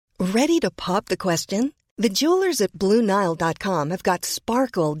Ready to pop the question? The jewelers at BlueNile.com have got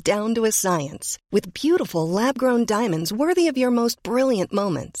sparkle down to a science with beautiful lab-grown diamonds worthy of your most brilliant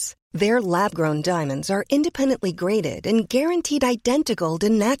moments. Their lab-grown diamonds are independently graded and guaranteed identical to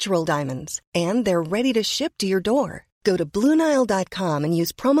natural diamonds, and they're ready to ship to your door. Go to BlueNile.com and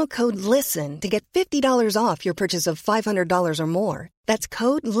use promo code LISTEN to get $50 off your purchase of $500 or more. That's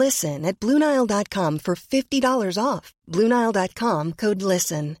code LISTEN at BlueNile.com for $50 off. BlueNile.com, code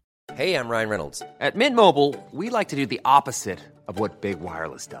LISTEN. Hey, I'm Ryan Reynolds. At Mint Mobile, we like to do the opposite of what Big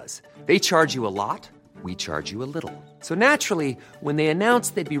Wireless does. They charge you a lot, we charge you a little. So naturally, when they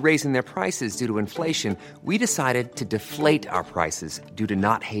announced they'd be raising their prices due to inflation, we decided to deflate our prices due to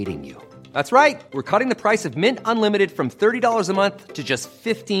not hating you. That's right. We're cutting the price of Mint Unlimited from $30 a month to just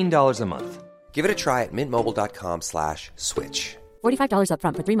 $15 a month. Give it a try at mintmobile.com/switch. $45 up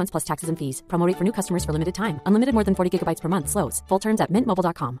front for 3 months plus taxes and fees. Promo rate for new customers for limited time. Unlimited more than 40 gigabytes per month. Slows full terms at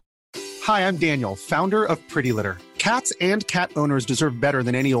mintmobile.com. Hi, I'm Daniel, founder of Pretty Litter. Cats and cat owners deserve better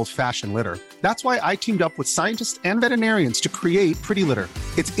than any old-fashioned litter. That's why I teamed up with scientists and veterinarians to create Pretty Litter.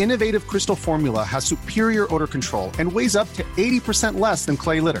 Its innovative crystal formula has superior odor control and weighs up to 80% less than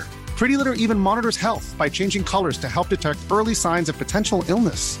clay litter. Pretty Litter even monitors health by changing colors to help detect early signs of potential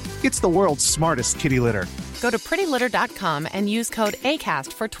illness. It's the world's smartest kitty litter. Go to prettylitter.com and use code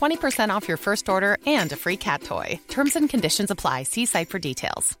ACAST for 20% off your first order and a free cat toy. Terms and conditions apply. See site for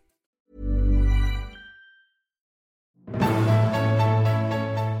details.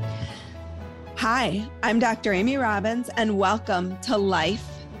 Hi, I'm Dr. Amy Robbins, and welcome to Life,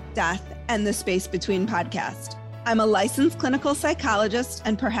 Death, and the Space Between podcast. I'm a licensed clinical psychologist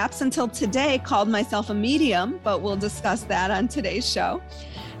and perhaps until today called myself a medium, but we'll discuss that on today's show.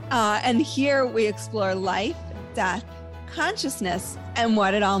 And here we explore life, death, consciousness, and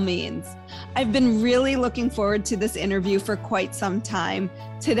what it all means. I've been really looking forward to this interview for quite some time.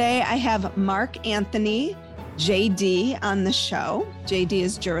 Today I have Mark Anthony, JD, on the show. JD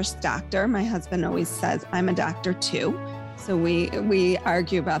is Juris Doctor. My husband always says I'm a doctor too. So we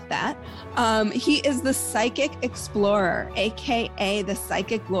argue about that. He is the psychic explorer, AKA the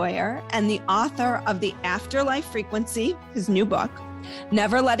psychic lawyer, and the author of the Afterlife Frequency, his new book,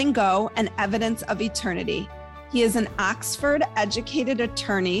 Never Letting Go and Evidence of Eternity. He is an Oxford-educated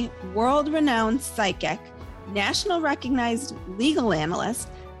attorney, world-renowned psychic, national recognized legal analyst,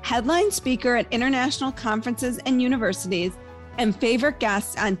 headline speaker at international conferences and universities, and favorite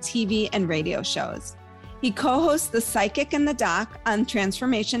guest on TV and radio shows. He co-hosts The Psychic and the Doc on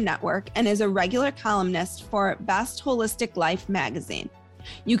Transformation Network and is a regular columnist for Best Holistic Life magazine.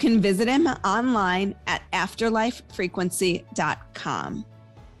 You can visit him online at afterlifefrequency.com.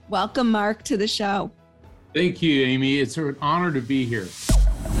 Welcome, Mark, to the show. Thank you, Amy. It's an honor to be here.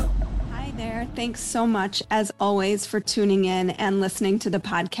 Hi there. Thanks so much, as always, for tuning in and listening to the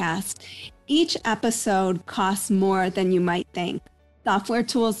podcast. Each episode costs more than you might think. Software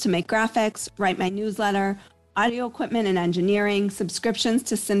tools to make graphics, write my newsletter, audio equipment and engineering, subscriptions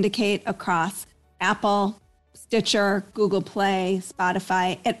to syndicate across Apple, Stitcher, Google Play,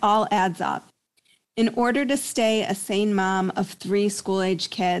 Spotify, it all adds up. In order to stay a sane mom of 3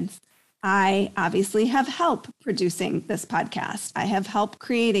 school-age kids, I obviously have help producing this podcast. I have help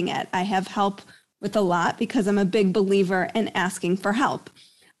creating it. I have help with a lot because I'm a big believer in asking for help.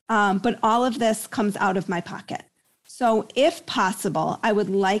 But all of this comes out of my pocket. So if possible, I would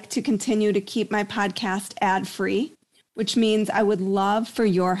like to continue to keep my podcast ad-free, which means I would love for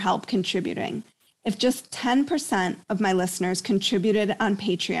your help contributing. If just 10% of my listeners contributed on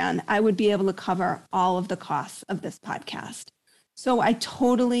Patreon, I would be able to cover all of the costs of this podcast. So I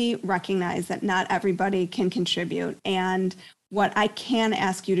totally recognize that not everybody can contribute. And what I can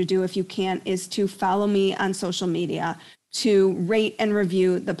ask you to do, if you can't, is to follow me on social media, to rate and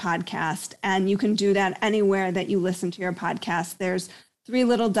review the podcast. And you can do that anywhere that you listen to your podcast. There's 3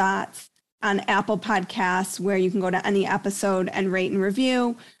 little dots on Apple Podcasts where you can go to any episode and rate and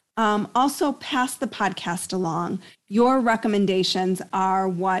review. Also, pass the podcast along. Your recommendations are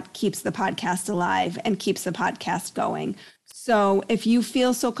what keeps the podcast alive and keeps the podcast going. So if you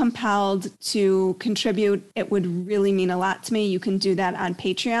feel so compelled to contribute, it would really mean a lot to me. You can do that on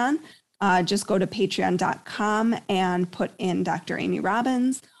Patreon. Just go to patreon.com and put in Dr. Amy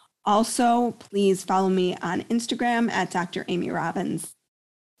Robbins. Also, please follow me on Instagram at Dr. Amy Robbins,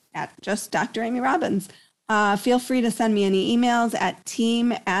 at just Dr. Amy Robbins. Feel free to send me any emails at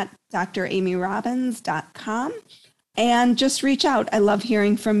team@dramyrobbins.com and just reach out. I love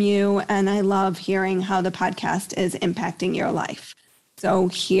hearing from you, and I love hearing how the podcast is impacting your life. So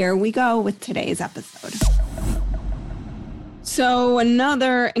here we go with today's episode. So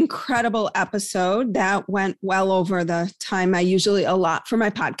another incredible episode that went well over the time I usually allot for my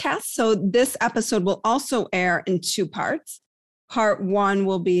podcast. So this episode will also air in two parts. Part one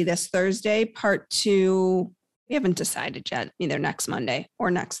will be this Thursday. Part two, we haven't decided yet, either next Monday or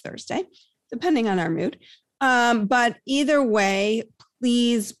next Thursday, depending on our mood. But either way,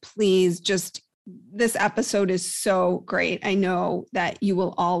 please, just, this episode is so great. I know that you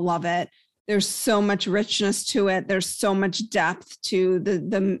will all love it. There's so much richness to it. There's so much depth to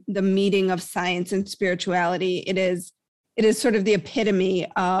the meeting of science and spirituality. It is sort of the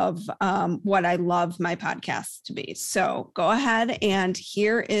epitome of what I love my podcast to be. So go ahead, and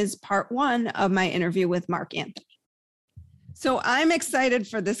here is part one of my interview with Mark Anthony. So I'm excited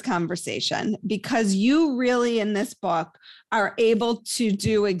for this conversation because you really, in this book, are able to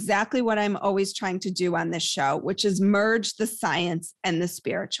do exactly what I'm always trying to do on this show, which is merge the science and the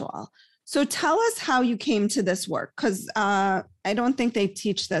spiritual. So tell us how you came to this work, because I don't think they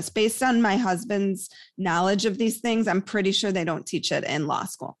teach this. Based on my husband's knowledge of these things, I'm pretty sure they don't teach it in law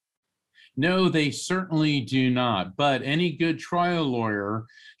school. No, they certainly do not. But any good trial lawyer,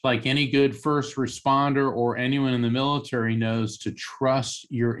 like any good first responder or anyone in the military, knows to trust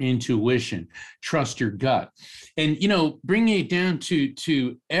your intuition, trust your gut. And, bringing it down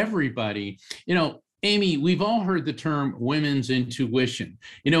to everybody, Amy, we've all heard the term women's intuition.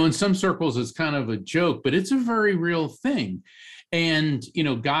 In some circles, it's kind of a joke, but it's a very real thing. And,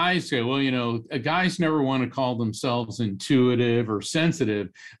 guys say, well, guys never want to call themselves intuitive or sensitive.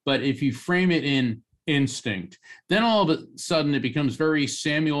 But if you frame it in instinct, then all of a sudden it becomes very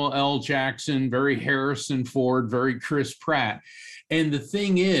Samuel L. Jackson, very Harrison Ford, very Chris Pratt. And the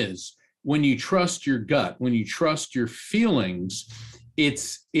thing is, when you trust your gut, when you trust your feelings,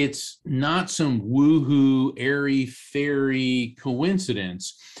 it's not some woohoo, airy, fairy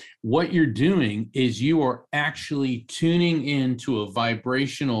coincidence. What you're doing is you are actually tuning into a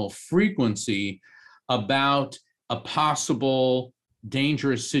vibrational frequency about a possible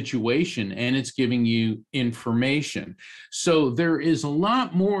dangerous situation, and it's giving you information. So there is a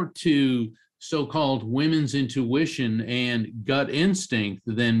lot more to so-called women's intuition and gut instinct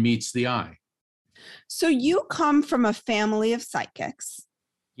than meets the eye. So you come from a family of psychics.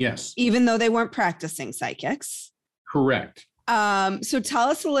 Yes. Even though they weren't practicing psychics. Correct. So tell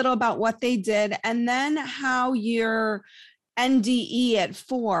us a little about what they did, and then how your NDE at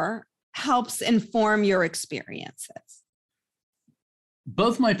 4 helps inform your experiences.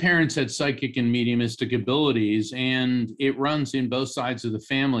 Both my parents had psychic and mediumistic abilities, and it runs in both sides of the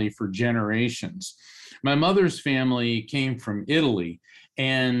family for generations. My mother's family came from Italy,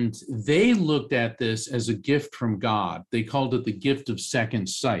 and they looked at this as a gift from God. They called it the gift of second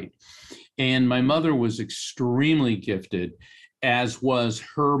sight. And my mother was extremely gifted, as was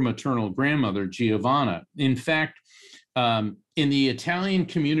her maternal grandmother, Giovanna. In fact, in the Italian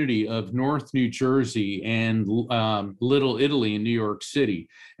community of North New Jersey and Little Italy in New York City,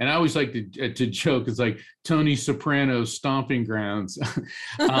 and I always like to joke, it's like Tony Soprano's stomping grounds.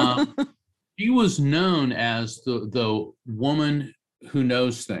 She was known as the woman who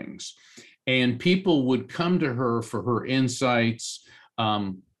knows things, and people would come to her for her insights.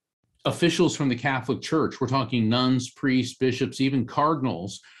 Officials from the Catholic Church, we're talking nuns, priests, bishops, even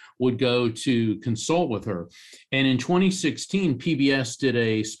cardinals, would go to consult with her. And in 2016, PBS did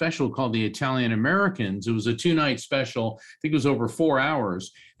a special called The Italian Americans. It was a 2-night special. I think it was over 4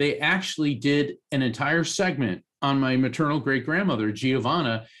 hours. They actually did an entire segment on my maternal great-grandmother,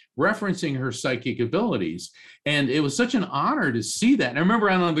 Giovanna, referencing her psychic abilities. And it was such an honor to see that. And I remember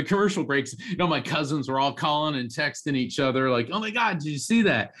on the commercial breaks, my cousins were all calling and texting each other like, oh my God, did you see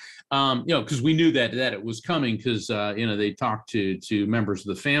that? Because we knew that it was coming, because, they talked to members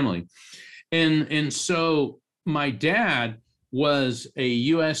of the family. And so my dad was a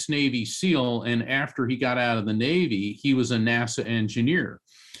U.S. Navy SEAL. And after he got out of the Navy, he was a NASA engineer.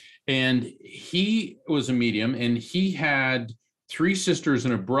 And he was a medium, and he had 3 sisters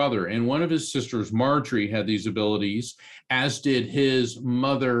and a brother. And one of his sisters, Marjorie, had these abilities, as did his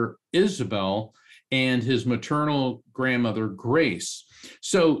mother, Isabel, and his maternal grandmother, Grace.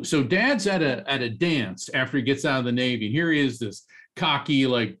 So Dad's at a dance after he gets out of the Navy. And here he is, this cocky,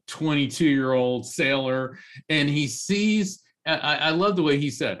 like 22-year-old sailor. And he sees, I love the way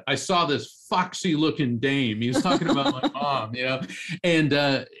he said, I saw this foxy looking dame. He was talking about my mom,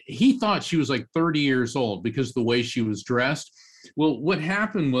 and he thought she was like 30 years old because of the way she was dressed. Well, what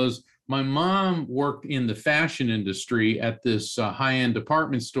happened was my mom worked in the fashion industry at this high-end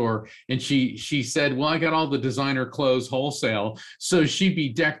department store, and she said, well, I got all the designer clothes wholesale, so she'd be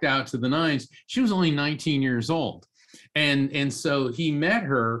decked out to the nines. She was only 19 years old. And so he met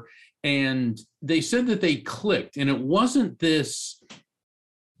her, And they said that they clicked, and it wasn't this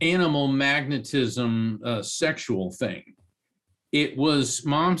animal magnetism sexual thing. It was,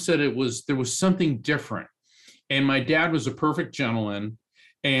 mom said there was something different. And my dad was a perfect gentleman.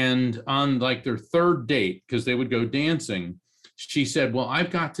 And on like their third date, because they would go dancing, she said, well, I've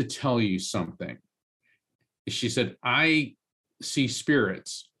got to tell you something. She said, I see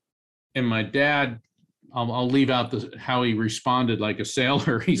spirits. And my dad, I'll leave out how he responded like a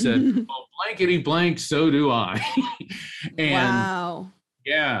sailor. He said, well, blankety blank, so do I. And wow.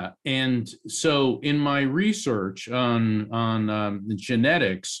 Yeah. And so in my research on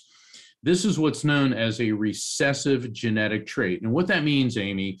genetics, this is what's known as a recessive genetic trait. And what that means,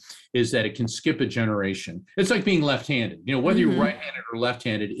 Amy, is that it can skip a generation. It's like being left-handed. You know, whether you're right-handed or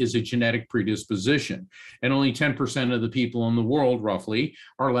left-handed is a genetic predisposition. And only 10% of the people in the world, roughly,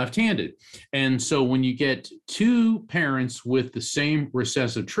 are left-handed. And so when you get two parents with the same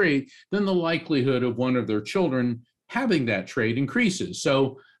recessive trait, then the likelihood of one of their children having that trait increases.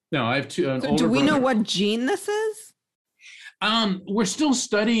 So now I have two. So do we know what gene this is? We're still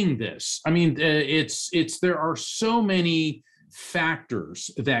studying this. I mean, there are so many factors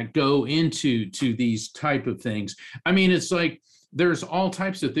that go into these type of things. I mean, it's like there's all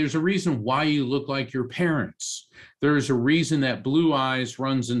types of, there's a reason why you look like your parents. There's a reason that blue eyes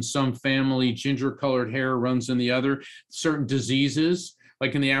runs in some family, ginger colored hair runs in the other, certain diseases,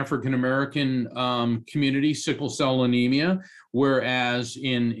 like in the African-American community, sickle cell anemia, whereas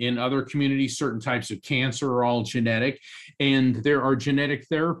in other communities, certain types of cancer are all genetic. And there are genetic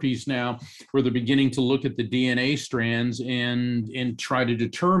therapies now where they're beginning to look at the DNA strands and try to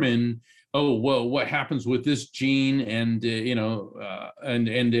determine, oh, well, what happens with this gene? And,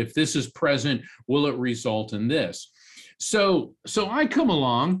 and if this is present, will it result in this? So I come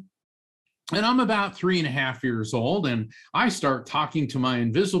along, and I'm about 3.5 years old, and I start talking to my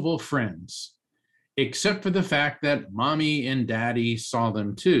invisible friends, except for the fact that mommy and daddy saw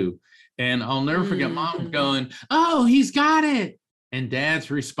them too. And I'll never forget mom going, oh, he's got it. And dad's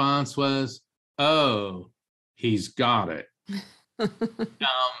response was, oh, he's got it.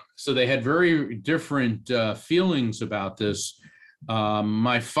 So they had very different feelings about this.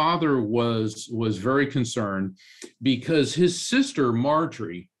 My father was very concerned because his sister,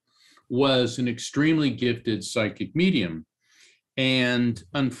 Marjorie, was an extremely gifted psychic medium. And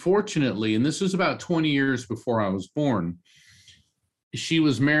unfortunately, and this is about 20 years before I was born, she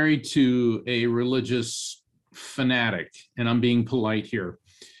was married to a religious fanatic, and I'm being polite here.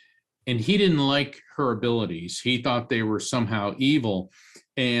 And he didn't like her abilities. He thought they were somehow evil.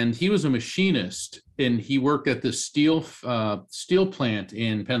 And he was a machinist, and he worked at the steel plant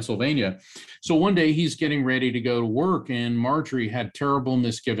in Pennsylvania. So one day he's getting ready to go to work, and Marjorie had terrible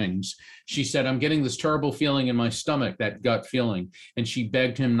misgivings. She said, I'm getting this terrible feeling in my stomach, that gut feeling. And she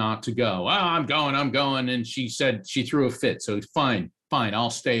begged him not to go. Oh, I'm going. And she said, she threw a fit. So fine, I'll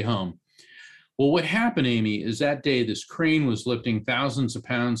stay home. Well, what happened, Amy, is that day this crane was lifting thousands of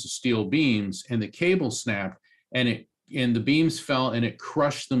pounds of steel beams, and the cable snapped, and the beams fell, and it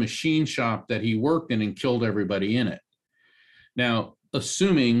crushed the machine shop that he worked in and killed everybody in it. Now,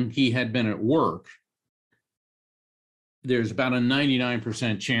 assuming he had been at work, there's about a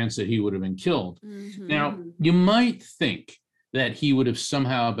 99% chance that he would have been killed. Now, you might think that he would have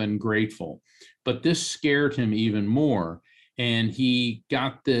somehow been grateful, but this scared him even more. And he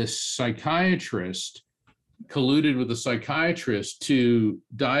got this psychiatrist, colluded with a psychiatrist to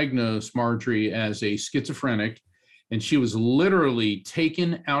diagnose Marjorie as a schizophrenic. And she was literally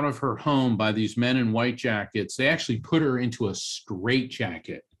taken out of her home by these men in white jackets. They actually put her into a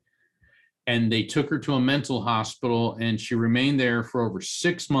straitjacket, and they took her to a mental hospital, and she remained there for over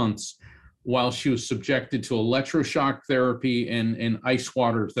 6 months while she was subjected to electroshock therapy and ice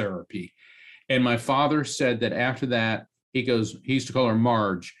water therapy. And my father said that after that, he used to call her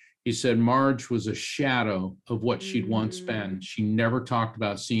Marge. He said Marge was a shadow of what she'd once been. She never talked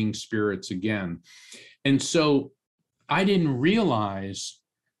about seeing spirits again. And so I didn't realize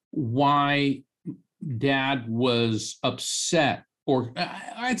why dad was upset, or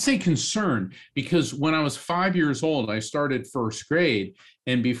I'd say concerned, because when I was 5 years old, I started first grade.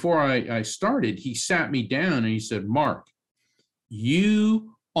 And before I started, he sat me down and he said, Mark,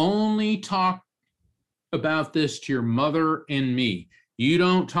 you only talk about this to your mother and me. You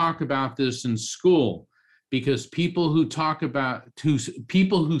don't talk about this in school, because people who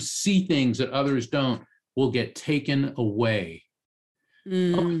see things that others don't will get taken away. Oh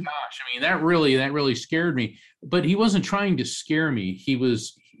my gosh. I mean, that really scared me. But he wasn't trying to scare me. He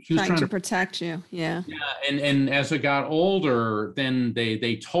was he was trying to to protect you. Yeah. Yeah. And as I got older, then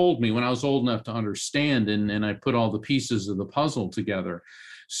they told me when I was old enough to understand, and I put all the pieces of the puzzle together.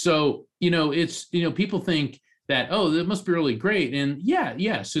 So, it's, people think that, oh, that must be really great. And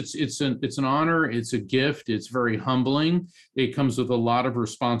yes, it's an honor. It's a gift. It's very humbling. It comes with a lot of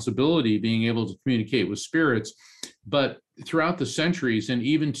responsibility, being able to communicate with spirits. But throughout the centuries, and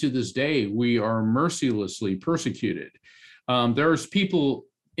even to this day, we are mercilessly persecuted. There's people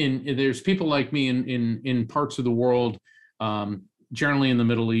like me in parts of the world, generally in the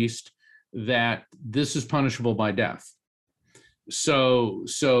Middle East, that this is punishable by death. So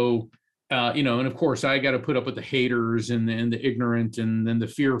and of course, I got to put up with the haters and the ignorant and then the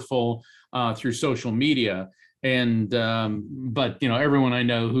fearful through social media. But everyone I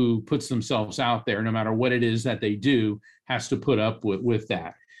know who puts themselves out there, no matter what it is that they do, has to put up with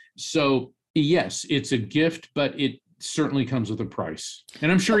that. So yes, it's a gift, but it certainly comes with a price.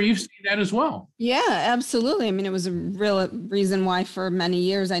 And I'm sure you've seen that as well. Yeah, absolutely. I mean, it was a real reason why for many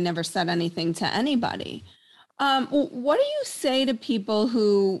years I never said anything to anybody. What do you say to people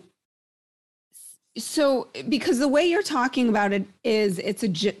who, because the way you're talking about it is it's a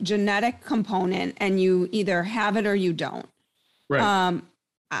genetic component and you either have it or you don't. Right.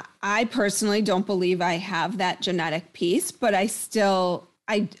 I personally don't believe I have that genetic piece, but I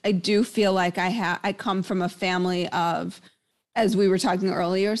do feel like I come from a family of, as we were talking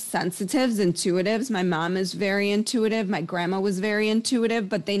earlier, sensitives, intuitives. My mom is very intuitive. My grandma was very intuitive,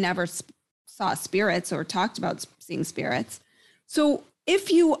 but they never saw spirits or talked about seeing spirits. So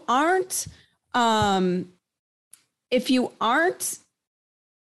if you aren't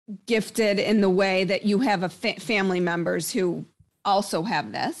gifted in the way that you have a family members who also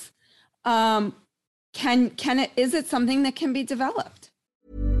have this, is it something that can be developed?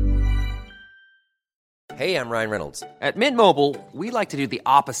 Hey, I'm Ryan Reynolds. At Mint Mobile, we like to do the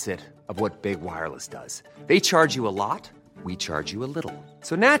opposite of what Big Wireless does. They charge you a lot, we charge you a little.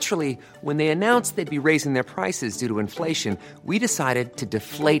 So naturally, when they announced they'd be raising their prices due to inflation, we decided to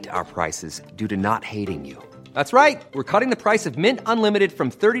deflate our prices due to not hating you. That's right. We're cutting the price of Mint Unlimited from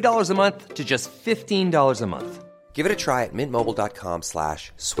 $30 a month to just $15 a month. Give it a try at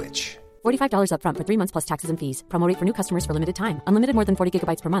mintmobile.com/switch. $45 up front for 3 months plus taxes and fees. Promo rate for new customers for limited time. Unlimited more than 40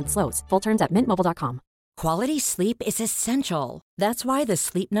 gigabytes per month. Slows full terms at mintmobile.com. Quality sleep is essential. That's why the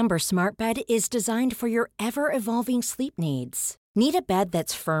Sleep Number Smart Bed is designed for your ever-evolving sleep needs. Need a bed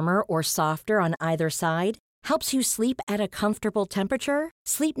that's firmer or softer on either side? Helps you sleep at a comfortable temperature?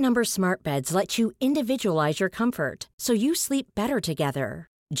 Sleep Number Smart Beds let you individualize your comfort, so you sleep better together.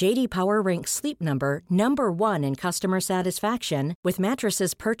 J.D. Power ranks Sleep Number #1 in customer satisfaction with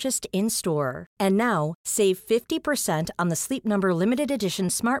mattresses purchased in-store. And now, save 50% on the Sleep Number Limited Edition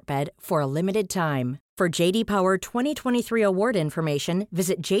Smart Bed for a limited time. For J.D. Power 2023 award information,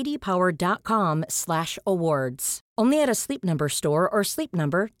 visit jdpower.com/awards. Only at a Sleep Number store or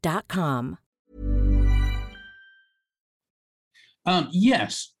sleepnumber.com.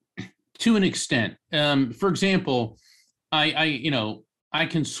 Yes, to an extent. For example, I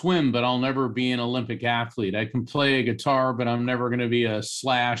can swim, but I'll never be an Olympic athlete. I can play a guitar, but I'm never going to be a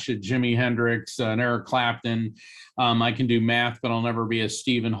Slash, a Jimi Hendrix, an Eric Clapton. I can do math, but I'll never be a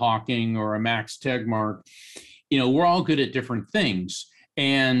Stephen Hawking or a Max Tegmark. We're all good at different things,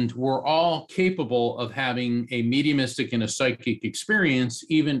 and we're all capable of having a mediumistic and a psychic experience,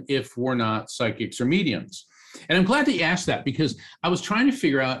 even if we're not psychics or mediums. And I'm glad that you asked that, because I was trying to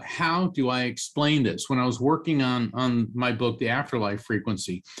figure out, how do I explain this when I was working on my book, The Afterlife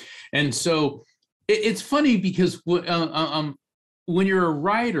Frequency. And so it's funny because when you're a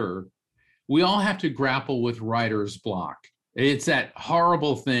writer, we all have to grapple with writer's block. It's that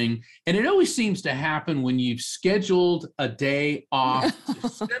horrible thing. And it always seems to happen when you've scheduled a day off to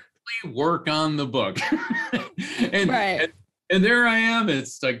simply work on the book. Right. And there I am.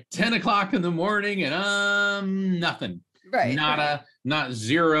 It's like 10 o'clock in the morning and nothing. Right. Nada, not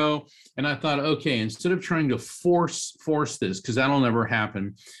zero. And I thought, okay, instead of trying to force this, because that'll never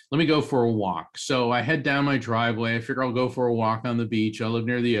happen, let me go for a walk. So I head down my driveway. I figure I'll go for a walk on the beach. I live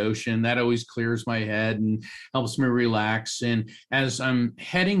near the ocean. That always clears my head and helps me relax. And as I'm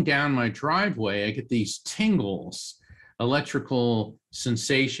heading down my driveway, I get these tingles, electrical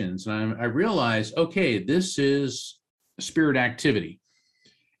sensations. And I realize, okay, this is spirit activity.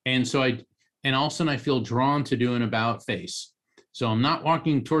 And so all of a sudden I feel drawn to do an about face. So I'm not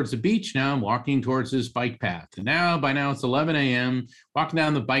walking towards the beach now, I'm walking towards this bike path. And by now it's 11 a.m., walking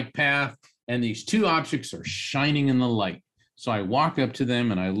down the bike path, and these two objects are shining in the light. So I walk up to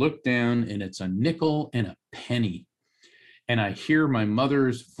them and I look down, and it's a nickel and a penny. And I hear my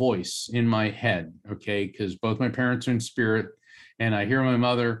mother's voice in my head, okay, because both my parents are in spirit. And I hear my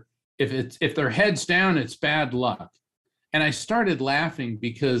mother, if their head's down, it's bad luck. And I started laughing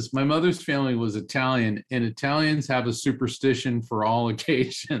because my mother's family was Italian, and Italians have a superstition for all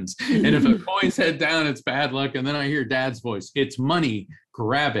occasions. And if a coin's head down, it's bad luck. And then I hear Dad's voice, it's money,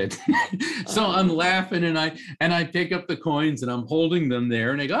 grab it. So I'm laughing, and I pick up the coins, and I'm holding them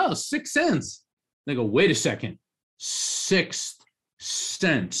there, and they go, oh, 6 cents. They go, wait a second, 6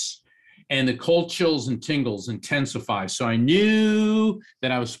 cents. And the cold chills and tingles intensify. So I knew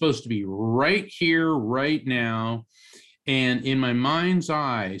that I was supposed to be right here, right now. And in my mind's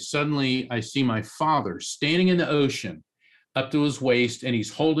eye, suddenly I see my father standing in the ocean up to his waist, and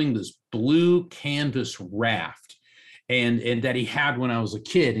he's holding this blue canvas raft and that he had when I was a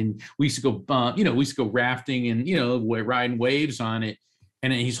kid. And we used to go, we used to go rafting and, riding waves on it.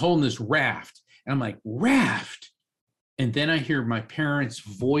 And he's holding this raft. And I'm like, raft. And then I hear my parents'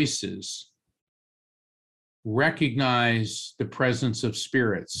 voices recognize the presence of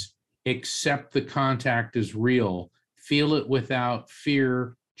spirits, accept the contact is real, feel it without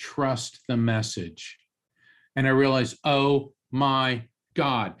fear, trust the message. And I realize, oh my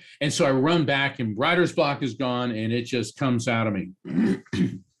God. And so I run back, and writer's block is gone, and it just comes out of me.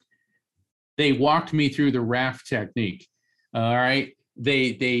 They walked me through the RAFT technique. All right.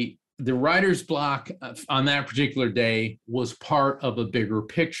 The writer's block on that particular day was part of a bigger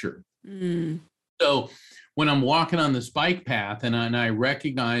picture. So when I'm walking on this bike path, and I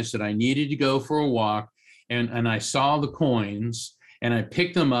recognized that I needed to go for a walk, and I saw the coins, and I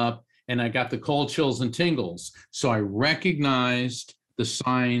picked them up, and I got the cold chills and tingles. So I recognized the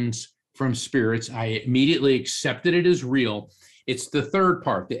signs from spirits. I immediately accepted it as real. It's the third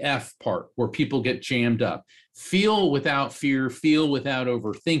part, the F part, where people get jammed up. Feel without fear, feel without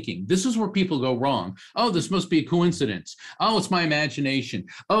overthinking. This is where people go wrong. Oh, this must be a coincidence. Oh, it's my imagination.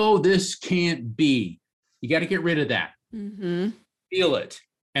 Oh, this can't be. You got to get rid of that. Feel it,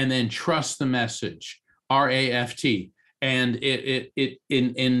 and then trust the message. RAFT. And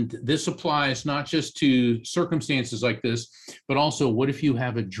this applies not just to circumstances like this, but also, what if you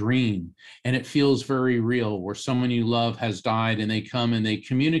have a dream and it feels very real, where someone you love has died and they come and they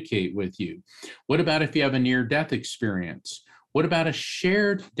communicate with you? What about if you have a near-death experience? What about a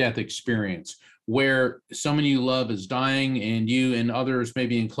shared death experience, where someone you love is dying and you and others may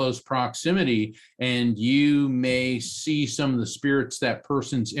be in close proximity, and you may see some of the spirits that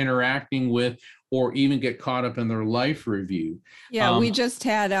person's interacting with, or even get caught up in their life review. Yeah, we just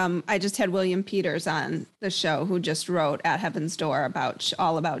had, I just had William Peters on the show, who just wrote At Heaven's Door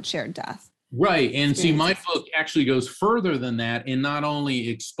all about shared death. Right. And see, my book actually goes further than that, and not only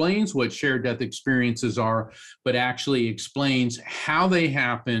explains what shared death experiences are, but actually explains how they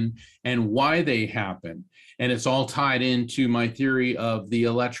happen and why they happen. And it's all tied into my theory of the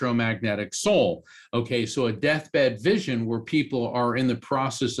electromagnetic soul. Okay, so a deathbed vision, where people are in the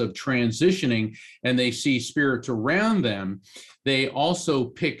process of transitioning and they see spirits around them. They also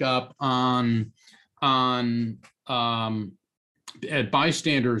pick up on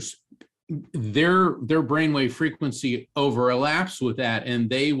bystanders. Their brainwave frequency overlaps with that, and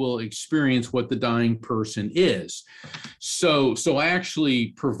they will experience what the dying person is. So I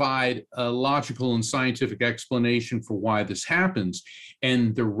actually provide a logical and scientific explanation for why this happens.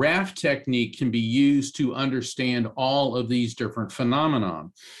 And the RAFT technique can be used to understand all of these different phenomena.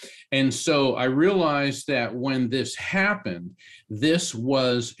 And so I realized that when this happened, this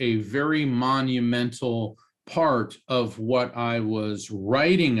was a very monumental part of what I was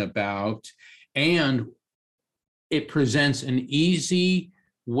writing about, and it presents an easy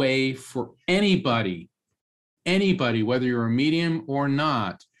way for anybody, whether you're a medium or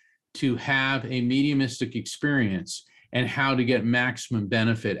not, to have a mediumistic experience and how to get maximum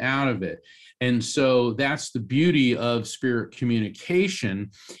benefit out of it. And so that's the beauty of spirit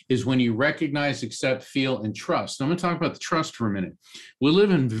communication, is when you recognize, accept, feel, and trust. I'm going to talk about the trust for a minute. We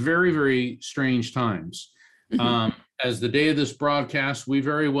live in very, very strange times. As the day of this broadcast, we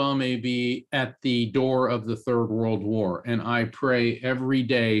very well may be at the door of the Third World War, and I pray every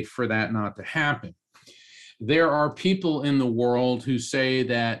day for that not to happen. There are people in the world who say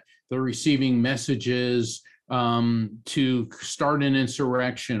that they're receiving messages to start an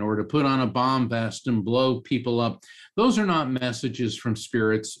insurrection or to put on a bomb vest and blow people up. Those are not messages from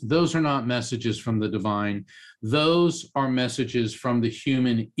spirits. Those are not messages from the divine. Those are messages from the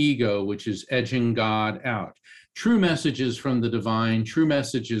human ego, which is edging God out. True messages from the divine, true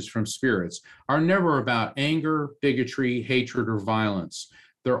messages from spirits are never about anger, bigotry, hatred, or violence.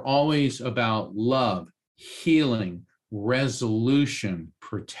 They're always about love, healing, resolution,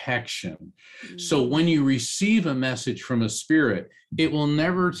 protection. So when you receive a message from a spirit, it will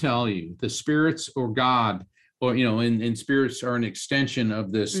never tell you, the spirits or God or, and spirits are an extension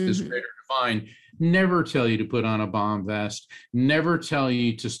of this greater divine, never tell you to put on a bomb vest, never tell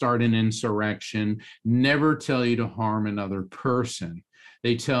you to start an insurrection, never tell you to harm another person.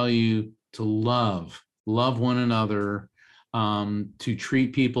 They tell you to love one another, to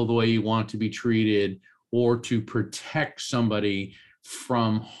treat people the way you want to be treated, or to protect somebody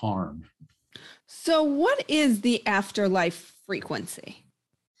from harm. So what is the afterlife frequency?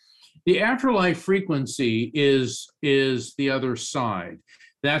 The afterlife frequency is the other side.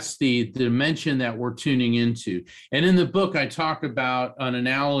 That's the dimension that we're tuning into. And in the book, I talk about an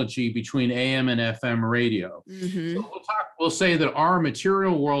analogy between AM and FM radio. Mm-hmm. So we'll say that our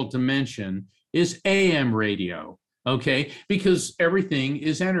material world dimension is AM radio, okay? Because everything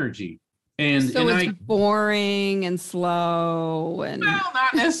is energy. And it's boring and slow and well,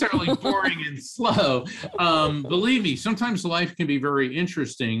 not necessarily boring and slow. Believe me, sometimes life can be very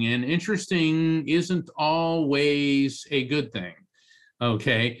interesting, and interesting isn't always a good thing.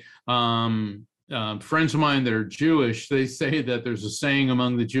 Okay. Friends of mine that are Jewish, they say that there's a saying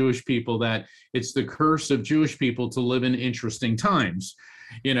among the Jewish people that it's the curse of Jewish people to live in interesting times,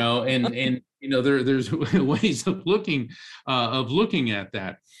 and there's ways of looking at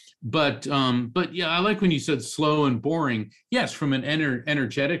that. But yeah, I like when you said slow and boring. Yes, from an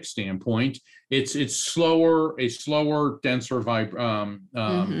energetic standpoint, it's a slower, denser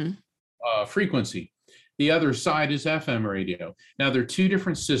frequency. The other side is FM radio. Now, there are two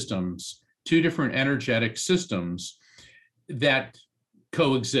different systems, two different energetic systems that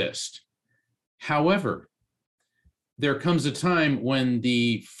coexist. However, there comes a time when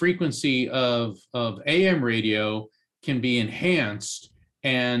the frequency of AM radio can be enhanced,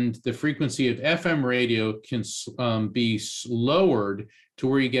 and the frequency of FM radio can be lowered to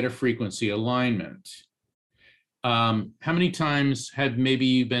where you get a frequency alignment. How many times have maybe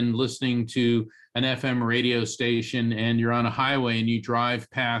you been listening to an FM radio station and you're on a highway and you drive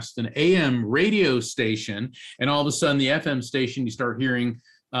past an AM radio station, and all of a sudden the FM station, you start hearing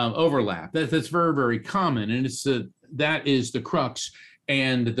overlap? That's very, very common. And that is the crux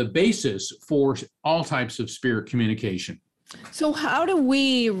and the basis for all types of spirit communication. So how do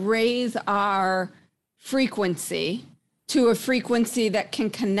we raise our frequency to a frequency that can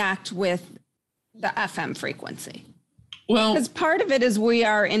connect with the FM frequency? Well, because part of it is we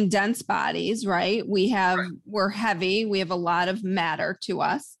are in dense bodies, right? We're heavy. We have a lot of matter to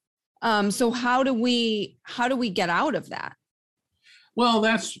us. So how do we get out of that? Well,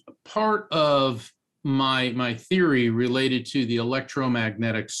 that's part of my theory related to the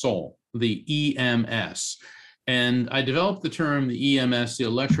electromagnetic soul, the EMS. And I developed the term, the EMS, the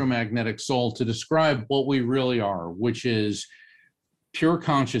electromagnetic soul, to describe what we really are, which is pure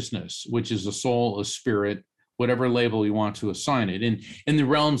consciousness, which is a soul, a spirit, whatever label you want to assign it. And in the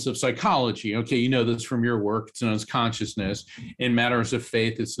realms of psychology, okay, you know this from your work, it's known as consciousness. In matters of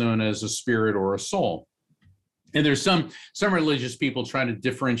faith, it's known as a spirit or a soul. And there's some religious people try to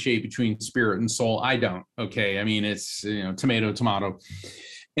differentiate between spirit and soul. I don't, okay? I mean, it's, tomato, tomato.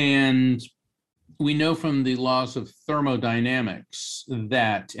 And we know from the laws of thermodynamics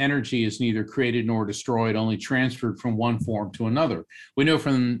that energy is neither created nor destroyed, only transferred from one form to another. We know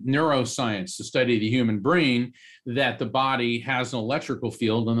from neuroscience, the study of the human brain, that the body has an electrical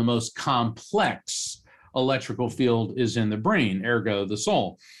field, and the most complex electrical field is in the brain, ergo the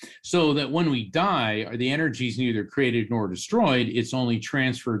soul. So that when we die, the energy is neither created nor destroyed, it's only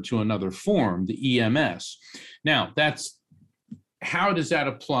transferred to another form, the EMS. Now, how does that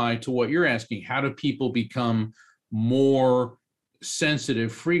apply to what you're asking? How do people become more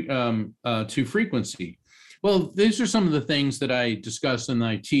sensitive to frequency? Well, these are some of the things that I discuss and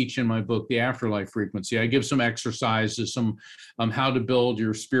I teach in my book, The Afterlife Frequency. I give some exercises, some how to build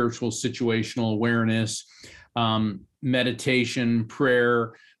your spiritual situational awareness, meditation,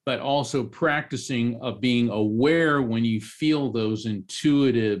 prayer, but also practicing of being aware when you feel those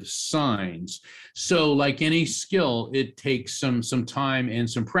intuitive signs. So like any skill, it takes some time and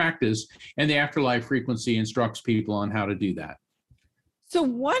some practice, and the Afterlife Frequency instructs people on how to do that. So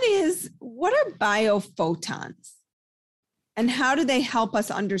what are biophotons, and how do they help us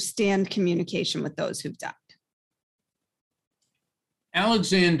understand communication with those who've died?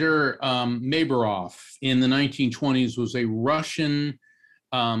 Alexander Maberov in the 1920s was a Russian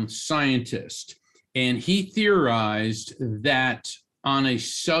scientist, and he theorized that on a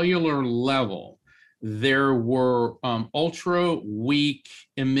cellular level, there were ultra weak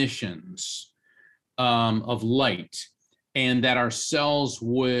emissions of light, and that our cells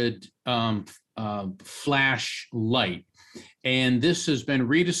would flash light. And this has been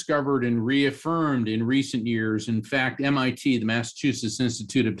rediscovered and reaffirmed in recent years. In fact, MIT, the Massachusetts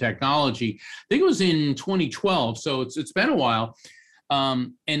Institute of Technology, I think it was in 2012, so it's been a while,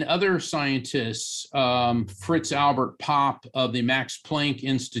 and other scientists, Fritz Albert Popp of the Max Planck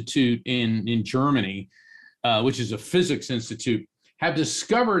Institute in Germany, which is a physics institute, have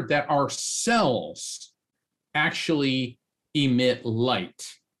discovered that our cells actually emit light.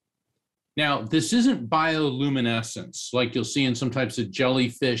 Now, this isn't bioluminescence like you'll see in some types of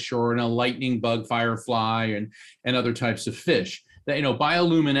jellyfish or in a lightning bug firefly and other types of fish. That,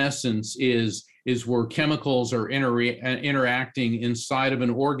 bioluminescence is where chemicals are interacting inside of an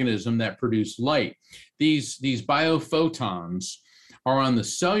organism that produce light. These biophotons are on the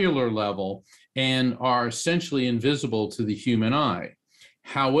cellular level and are essentially invisible to the human eye.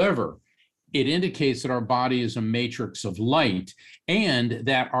 However, it indicates that our body is a matrix of light and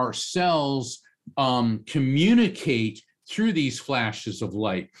that our cells communicate through these flashes of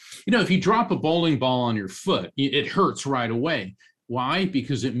light. If you drop a bowling ball on your foot, it hurts right away. Why?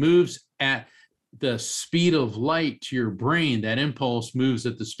 Because it moves at the speed of light to your brain. That impulse moves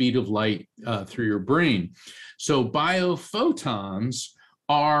at the speed of light through your brain. So biophotons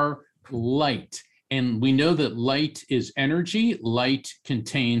are light. And we know that light is energy, light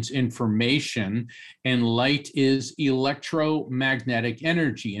contains information, and light is electromagnetic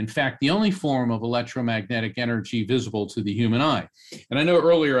energy. In fact, the only form of electromagnetic energy visible to the human eye. And I know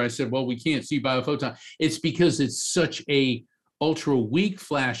earlier I said, well, we can't see biophoton. It's because it's such a ultra weak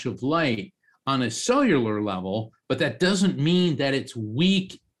flash of light on a cellular level, but that doesn't mean that it's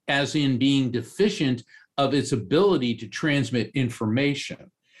weak as in being deficient of its ability to transmit information.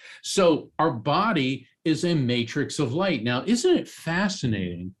 So our body is a matrix of light. Now, isn't it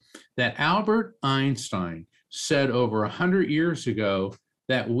fascinating that Albert Einstein said over 100 years ago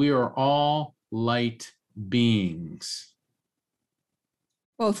that we are all light beings?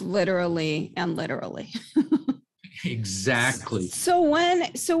 Both literally and literally. Exactly. So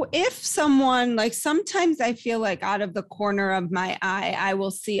if someone, like, sometimes I feel like out of the corner of my eye, I will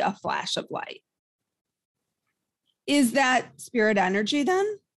see a flash of light. Is that spirit energy then?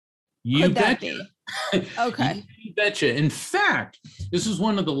 You Could that betcha. be? Okay. You betcha. In fact, this is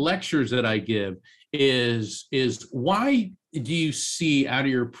one of the lectures that I give is why do you see out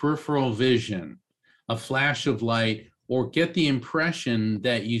of your peripheral vision a flash of light or get the impression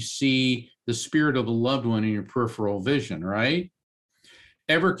that you see the spirit of a loved one in your peripheral vision, right?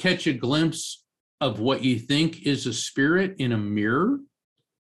 Ever catch a glimpse of what you think is a spirit in a mirror?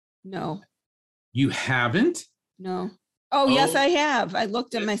 No. You haven't? No. Oh, yes, I have. I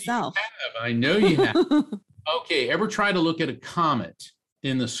looked at myself. You have. I know you have. Okay, ever try to look at a comet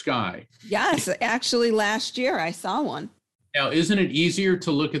in the sky? Yes, actually last year I saw one. Now, isn't it easier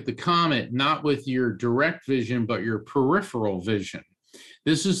to look at the comet not with your direct vision, but your peripheral vision?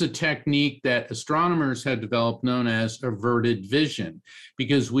 This is a technique that astronomers have developed known as averted vision,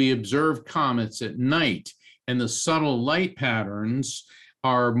 because we observe comets at night and the subtle light patterns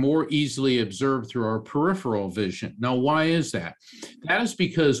are more easily observed through our peripheral vision. Now, why is that? That is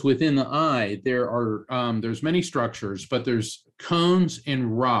because within the eye, there's many structures, but there's cones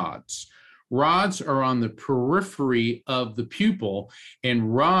and rods. Rods are on the periphery of the pupil,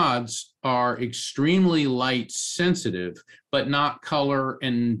 and rods are extremely light sensitive, but not color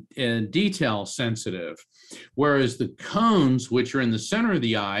and detail sensitive. Whereas the cones, which are in the center of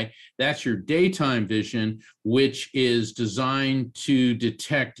the eye, that's your daytime vision, which is designed to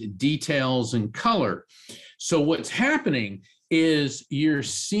detect details and color. So what's happening is you're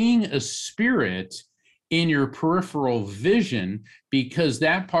seeing a spirit in your peripheral vision because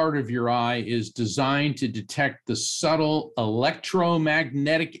that part of your eye is designed to detect the subtle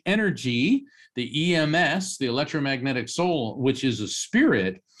electromagnetic energy, the EMS, the electromagnetic soul, which is a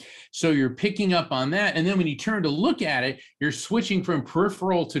spirit. So you're picking up on that. And then when you turn to look at it, you're switching from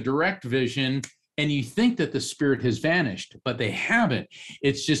peripheral to direct vision, and you think that the spirit has vanished, but they haven't.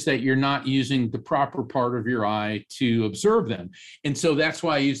 It's just that you're not using the proper part of your eye to observe them. And so that's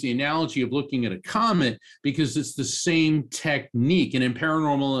why I use the analogy of looking at a comet, because it's the same technique. And in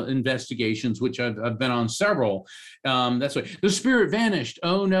paranormal investigations, which I've been on several, that's why the spirit vanished.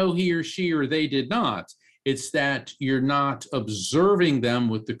 Oh, no, he or she or they did not. It's that you're not observing them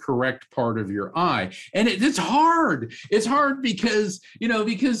with the correct part of your eye. And it's hard. It's hard because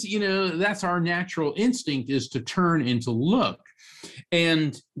that's our natural instinct, is to turn and to look.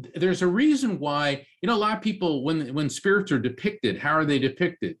 And there's a reason why, a lot of people, when spirits are depicted, how are they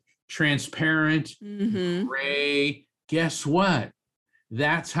depicted? Transparent, gray. Guess what?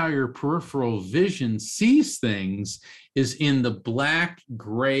 That's how your peripheral vision sees things, is in the black,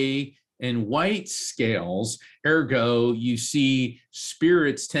 gray, and white scales. Ergo, you see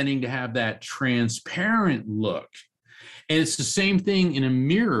spirits tending to have that transparent look. And it's the same thing in a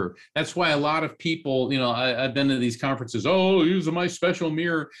mirror. That's why a lot of people, I've been to these conferences, use my special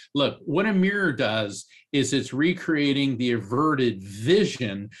mirror. Look, what a mirror does is it's recreating the averted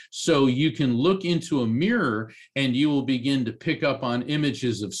vision. So you can look into a mirror and you will begin to pick up on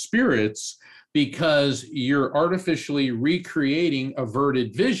images of spirits because you're artificially recreating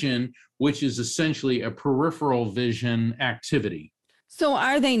averted vision, which is essentially a peripheral vision activity. So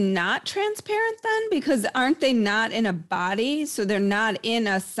are they not transparent then? Because aren't they not in a body? So they're not in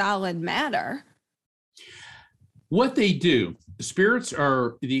a solid matter. What they do, spirits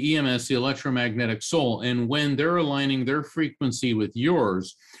are the EMS, the electromagnetic soul. And when they're aligning their frequency with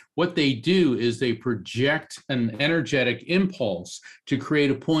yours, what they do is they project an energetic impulse to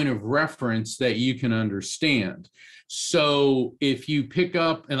create a point of reference that you can understand. So if you pick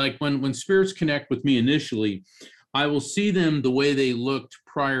up, and like when spirits connect with me initially, I will see them the way they looked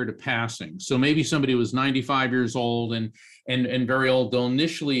prior to passing. So maybe somebody was 95 years old and very old, they'll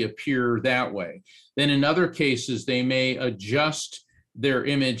initially appear that way. Then in other cases, they may adjust their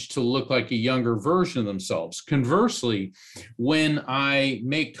image to look like a younger version of themselves. Conversely, when I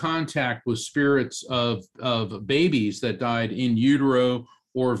make contact with spirits of babies that died in utero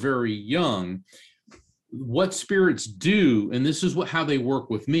or very young, what spirits do, and this is how they work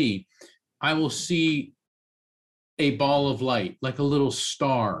with me, I will see a ball of light, like a little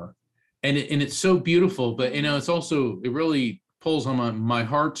star. And it's so beautiful, but it really pulls on my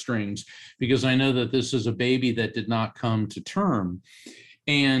heartstrings because I know that this is a baby that did not come to term.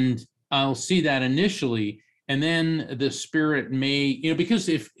 And I'll see that initially. And then the spirit may, because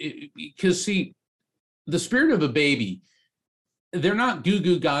the spirit of a baby, they're not goo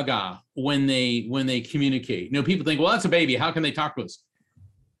goo gaga when they communicate. People think, well, that's a baby. How can they talk to us?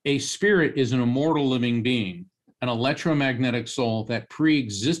 A spirit is an immortal living being. An electromagnetic soul that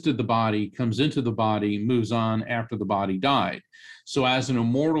pre-existed the body, comes into the body, moves on after the body died. So as an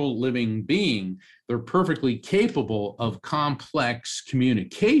immortal living being, they're perfectly capable of complex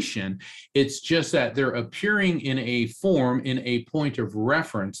communication. It's just that they're appearing in a form, in a point of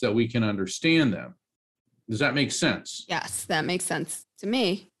reference that we can understand them. Does that make sense? Yes, that makes sense to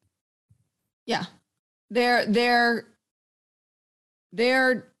me. Yeah. They're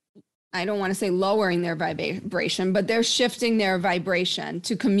I don't want to say lowering their vibration, but they're shifting their vibration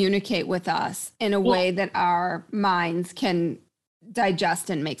to communicate with us in a way that our minds can digest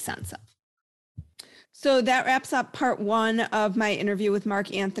and make sense of. So that wraps up part 1 of my interview with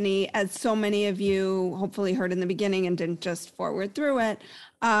Mark Anthony. As so many of you hopefully heard in the beginning and didn't just forward through it,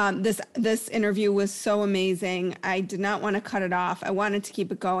 this interview was so amazing. I did not want to cut it off. I wanted to keep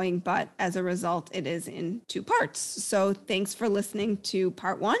it going, but as a result, it is in 2 parts. So thanks for listening to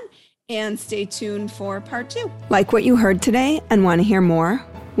part 1. And stay tuned for part 2. Like what you heard today and want to hear more?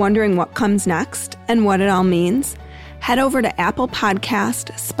 Wondering what comes next and what it all means? Head over to Apple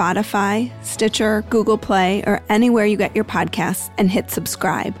Podcast, Spotify, Stitcher, Google Play, or anywhere you get your podcasts and hit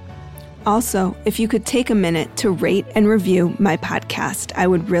subscribe. Also, if you could take a minute to rate and review my podcast, I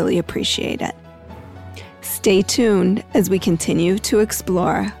would really appreciate it. Stay tuned as we continue to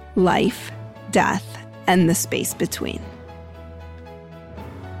explore life, death, and the space between.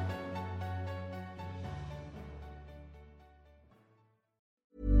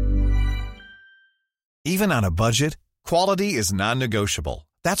 Even on a budget, quality is non-negotiable.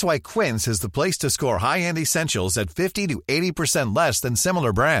 That's why Quince is the place to score high-end essentials at 50 to 80% less than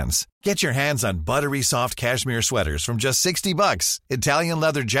similar brands. Get your hands on buttery soft cashmere sweaters from just $60, Italian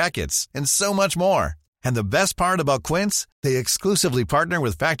leather jackets, and so much more. And the best part about Quince, they exclusively partner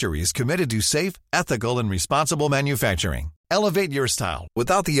with factories committed to safe, ethical, and responsible manufacturing. Elevate your style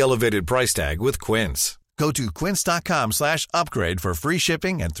without the elevated price tag with Quince. Go to quince.com/upgrade for free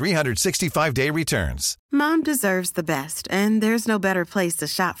shipping and 365-day returns. Mom deserves the best, and there's no better place to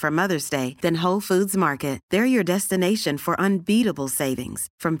shop for Mother's Day than Whole Foods Market. They're your destination for unbeatable savings,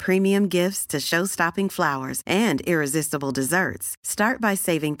 from premium gifts to show-stopping flowers and irresistible desserts. Start by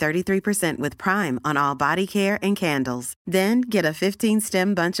saving 33% with Prime on all body care and candles. Then get a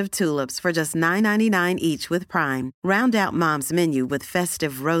 15-stem bunch of tulips for just $9.99 each with Prime. Round out Mom's menu with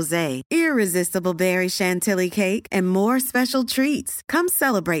festive rosé, irresistible berry chantilly cake, and more special treats. Come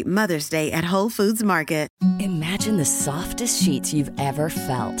celebrate Mother's Day at Whole Foods Market. Imagine the softest sheets you've ever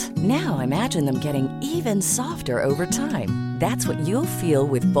felt. Now imagine them getting even softer over time. That's what you'll feel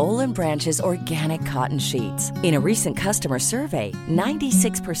with Boll & Branch's organic cotton sheets. In a recent customer survey,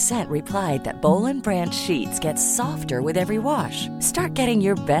 96% replied that Boll & Branch sheets get softer with every wash. Start getting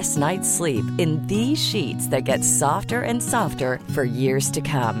your best night's sleep in these sheets that get softer and softer for years to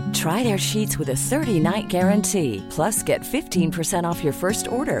come. Try their sheets with a 30-night guarantee. Plus, get 15% off your first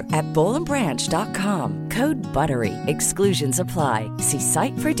order at bollandbranch.com. Code BUTTERY. Exclusions apply. See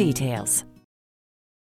site for details.